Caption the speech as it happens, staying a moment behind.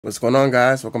What's going on,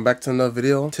 guys? Welcome back to another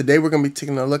video. Today we're going to be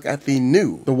taking a look at the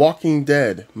new The Walking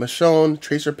Dead Michonne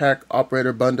Tracer Pack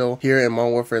Operator Bundle here in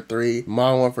Modern Warfare 3,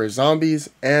 Modern Warfare Zombies,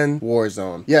 and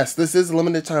Warzone. Yes, this is a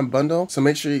limited time bundle, so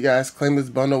make sure you guys claim this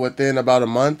bundle within about a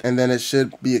month, and then it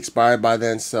should be expired by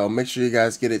then, so make sure you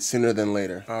guys get it sooner than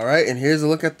later. Alright, and here's a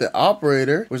look at the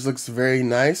Operator, which looks very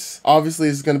nice. Obviously,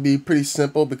 it's going to be pretty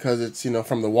simple because it's,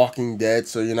 from The Walking Dead,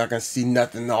 so you're not going to see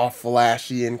nothing all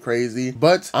flashy and crazy,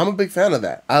 but I'm a big fan of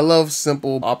that. I love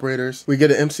simple operators. We get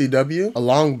an MCW, a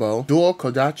longbow, dual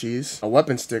kodachis, a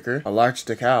weapon sticker, a large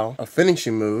decal, a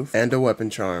finishing move, and a weapon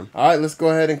charm. Alright, let's go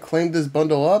ahead and claim this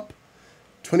bundle up.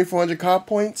 2,400 COD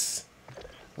points.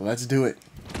 Let's do it.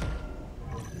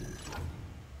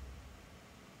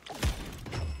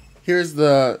 Here's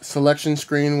the selection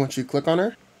screen once you click on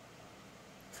her.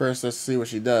 First, let's see what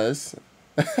she does.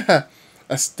 A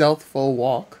stealthful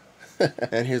walk.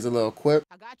 And here's a little quip.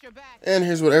 I got your back. And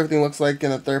here's what everything looks like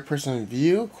in a third-person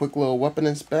view. Quick little weapon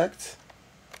inspect.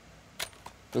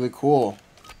 Really cool.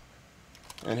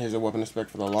 And here's a weapon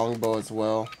inspect for the longbow as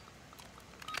well.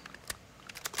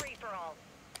 Free for all.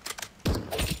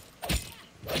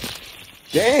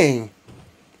 Dang!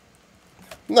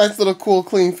 Nice little cool,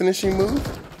 clean finishing move.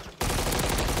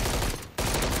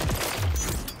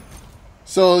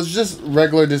 So it's just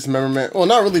regular dismemberment. Well,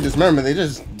 not really dismemberment. They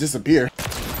just disappear.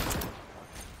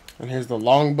 And here's the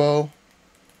longbow.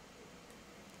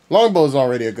 Longbow is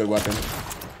already a good weapon.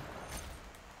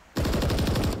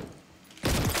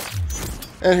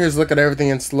 And here's a look at everything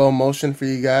in slow motion for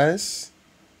you guys.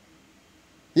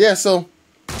 Yeah, so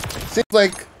seems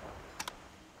like.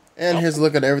 And here's a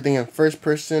look at everything in first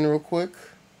person real quick.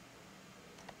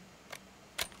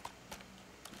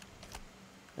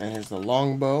 And here's the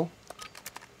longbow.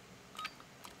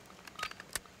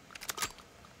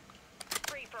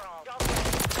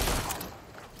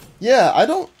 Yeah, I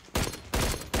don't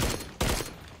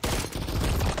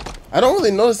really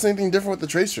notice anything different with the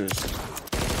tracers.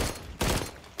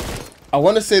 I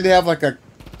want to say they have like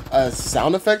a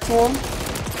sound effect to them.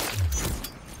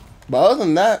 But other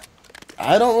than that,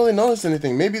 I don't really notice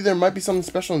anything. Maybe there might be something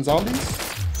special in zombies.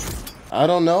 I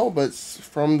don't know, but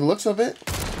from the looks of it,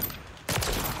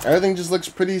 everything just looks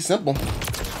pretty simple.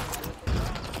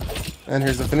 And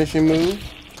here's the finishing move.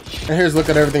 And here's a look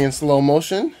at everything in slow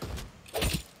motion.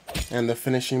 And the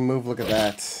finishing move, look at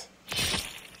that.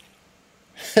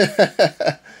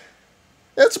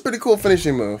 That's a pretty cool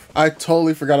finishing move. I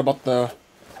totally forgot about the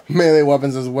melee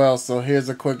weapons as well. So here's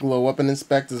a quick little weapon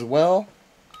inspect as well.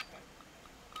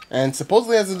 And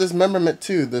supposedly has a dismemberment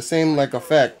too. The same like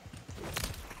effect.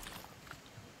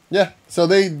 Yeah, so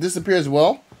they disappear as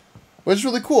well. Which is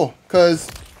really cool. Because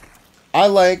I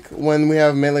like when we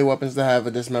have melee weapons that have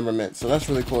a dismemberment. So that's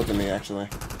really cool to me actually.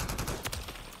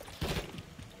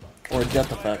 Or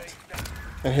death effect.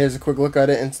 And here's a quick look at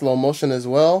it in slow motion as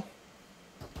well.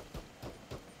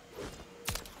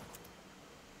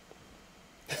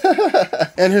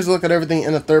 And here's a look at everything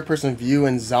in a third-person view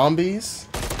in zombies.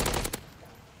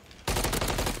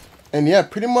 And yeah,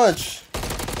 pretty much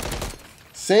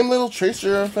same little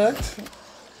tracer effect.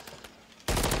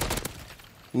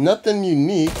 Nothing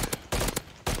unique.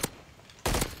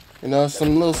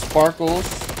 Some little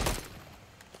sparkles.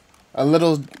 A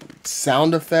little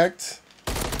sound effect,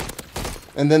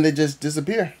 and then they just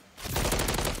disappear.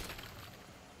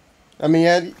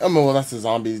 Well, that's a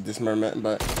zombie dismemberment,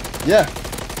 but yeah.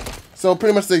 So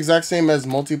pretty much the exact same as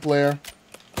multiplayer,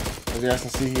 as you guys can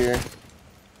see here.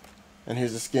 And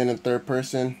here's the skin in third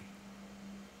person.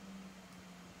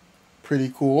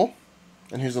 Pretty cool.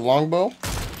 And here's the longbow.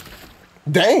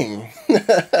 Dang!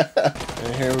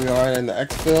 And here we are in the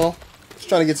exfil. Just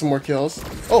trying to get some more kills.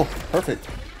 Oh, perfect.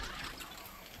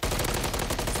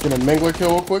 Get a Mangler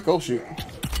kill real quick. Oh shoot.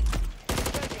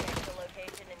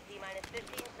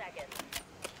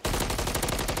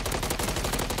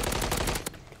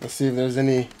 Let's see if there's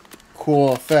any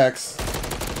cool effects.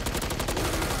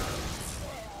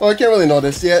 Oh, I can't really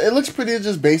notice. Yeah, it looks pretty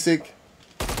just basic.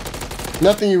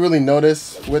 Nothing you really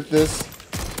notice with this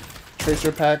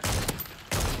tracer pack.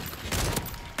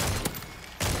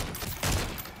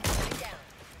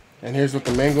 And here's what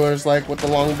the Mangler is like with the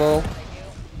longbow.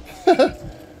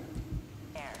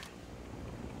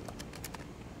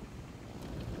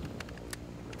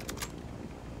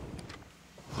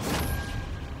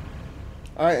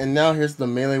 Alright, and now here's the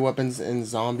melee weapons in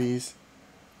zombies.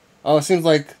 Oh, it seems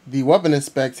like the weapon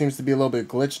inspect seems to be a little bit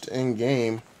glitched in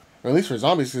game. Or at least for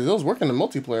zombies, because it was working in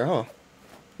multiplayer, huh?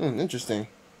 Interesting.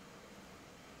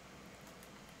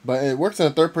 But it works in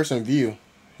a third person view.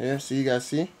 Here, so you guys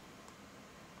see?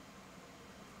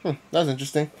 That's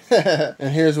interesting.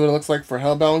 And here's what it looks like for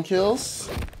Hellbound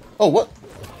kills. Oh, what?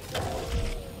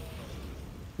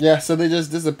 Yeah, so they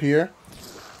just disappear.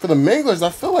 For the Manglers,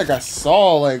 I feel like I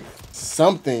saw like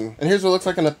something. And here's what it looks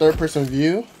like in a third-person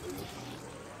view.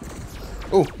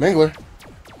 Oh, Mangler.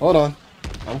 Hold on.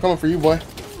 I'm coming for you, boy.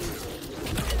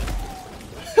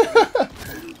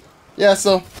 Yeah,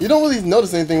 so you don't really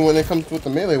notice anything when it comes with the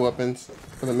melee weapons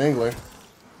for the Mangler.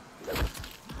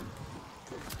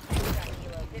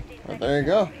 Well, there you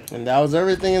go. And that was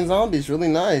everything in Zombies. Really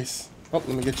nice. Oh, let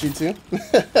me get you too.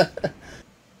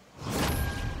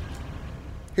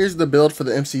 Here's the build for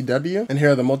the MCW. And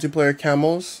here are the multiplayer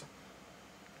camos,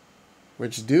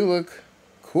 which do look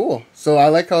cool. So I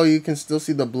like how you can still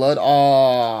see the blood.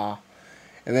 Aww.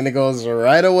 And then it goes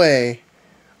right away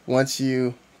once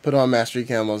you put on mastery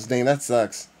camos. Dang, that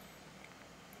sucks.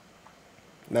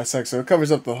 That sucks. So it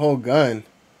covers up the whole gun,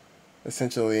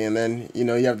 essentially. And then, you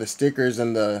know, you have the stickers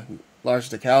and the large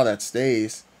decal that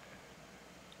stays.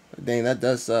 But dang, that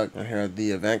does suck. And here are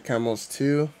the event camos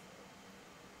too.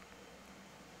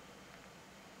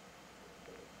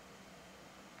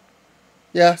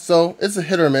 Yeah, so it's a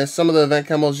hit or miss. Some of the event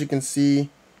camos you can see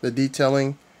the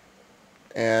detailing,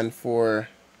 and for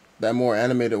that more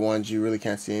animated ones you really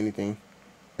can't see anything.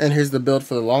 And here's the build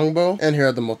for the longbow, and here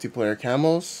are the multiplayer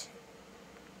camos.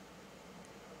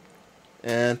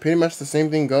 And pretty much the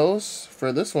same thing goes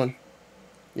for this one.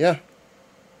 Yeah,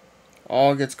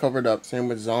 all gets covered up. Same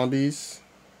with zombies.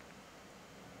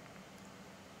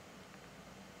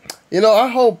 You know, I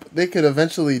hope they could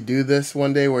eventually do this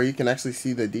one day where you can actually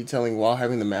see the detailing while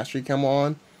having the mastery camo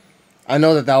on. I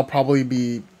know that that'll probably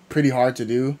be pretty hard to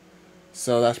do,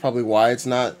 so that's probably why it's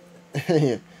not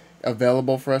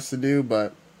available for us to do,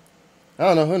 but I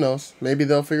don't know, who knows? Maybe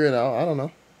they'll figure it out, I don't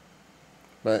know.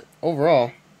 But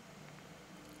overall,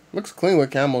 looks clean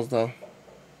with camos though.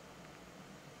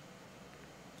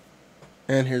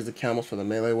 And here's the camos for the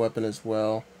melee weapon as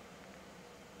well.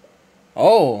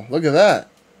 Oh, look at that.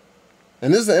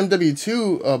 And this is the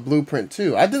MW2 blueprint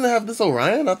too. I didn't have this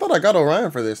Orion. I thought I got Orion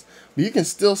for this. But you can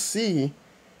still see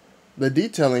the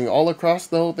detailing all across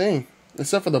the whole thing.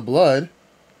 Except for the blood.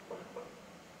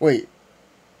 Wait.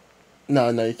 No,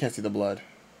 you can't see the blood.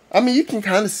 I mean, you can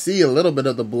kind of see a little bit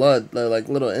of the blood, like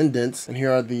little indents. And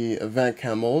here are the event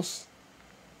camos.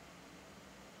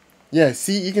 Yeah,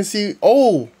 see, you can see.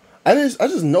 Oh, I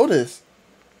just noticed.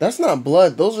 That's not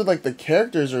blood. Those are like the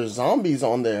characters or zombies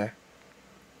on there.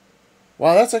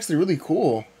 Wow, that's actually really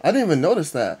cool. I didn't even notice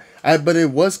that. But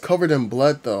it was covered in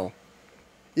blood though.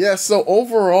 Yeah, so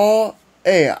overall,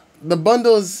 hey, the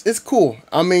bundle it's cool.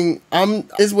 I mean,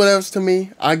 it's whatever's to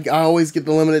me. I always get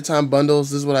the limited time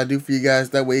bundles. This is what I do for you guys.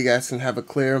 That way you guys can have a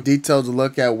clear, detailed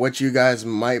look at what you guys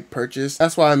might purchase.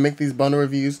 That's why I make these bundle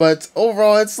reviews. But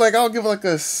overall, it's like, I'll give it like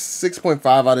a 6.5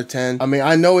 out of 10. I mean,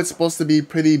 I know it's supposed to be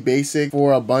pretty basic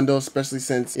for a bundle, especially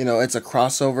since, you know, it's a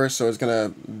crossover, so it's gonna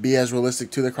be as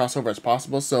realistic to the crossover as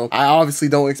possible. So I obviously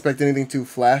don't expect anything too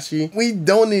flashy. We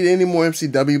don't need any more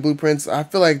MCW blueprints. I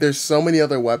feel like there's so many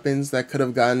other weapons that could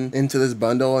have gotten into this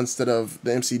bundle instead of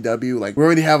the MCW. Like, we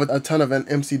already have a ton of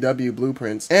MCW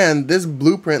blueprints, and this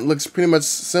blueprint looks pretty much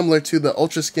similar to the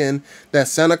Ultra Skin, that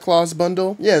Santa Claus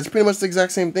bundle. Yeah, it's pretty much the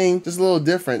exact same thing, just a little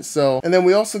different. So, and then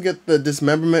we also get the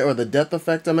dismemberment or the death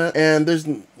effect on it, and there's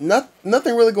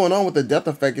nothing really going on with the death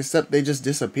effect except they just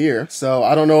disappear. So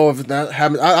I don't know if that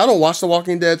happens. I don't watch The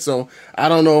Walking Dead, so I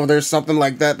don't know if there's something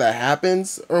like that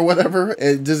happens or whatever.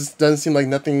 It just doesn't seem like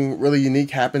nothing really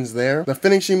unique happens there. The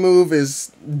finishing move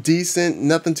is decent,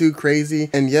 nothing too crazy.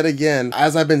 And yet again,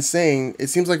 as I've been saying, it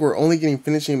seems like we're only getting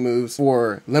finishing moves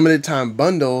for limited time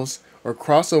bundles or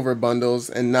crossover bundles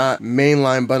and not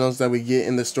mainline bundles that we get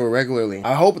in the store regularly.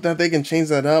 I hope that they can change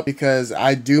that up because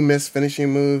I do miss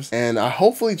finishing moves, and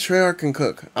hopefully Treyarch can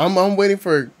cook. I'm waiting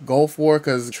for Gulf War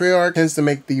because Treyarch tends to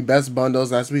make the best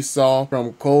bundles, as we saw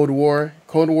from Cold War.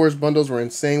 Cold War's bundles were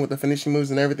insane with the finishing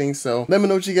moves and everything. So let me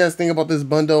know what you guys think about this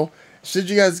bundle.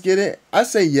 Should you guys get it? I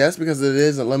say yes because it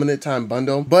is a limited time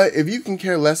bundle. But if you can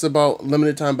care less about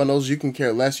limited time bundles, you can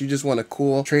care less. You just want a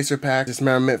cool tracer pack,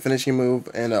 dismemberment, finishing move,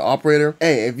 and an operator.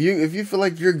 Hey, if you feel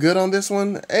like you're good on this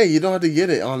one, hey, you don't have to get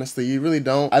it, honestly. You really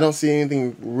don't. I don't see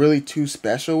anything really too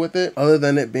special with it other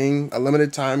than it being a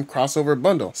limited time crossover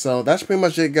bundle. So that's pretty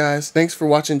much it, guys. Thanks for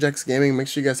watching Jex Gaming. Make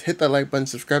sure you guys hit that like button,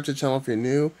 subscribe to the channel if you're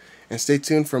new, and stay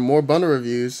tuned for more bundle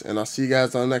reviews. And I'll see you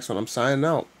guys on the next one. I'm signing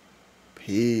out.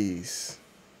 Peace.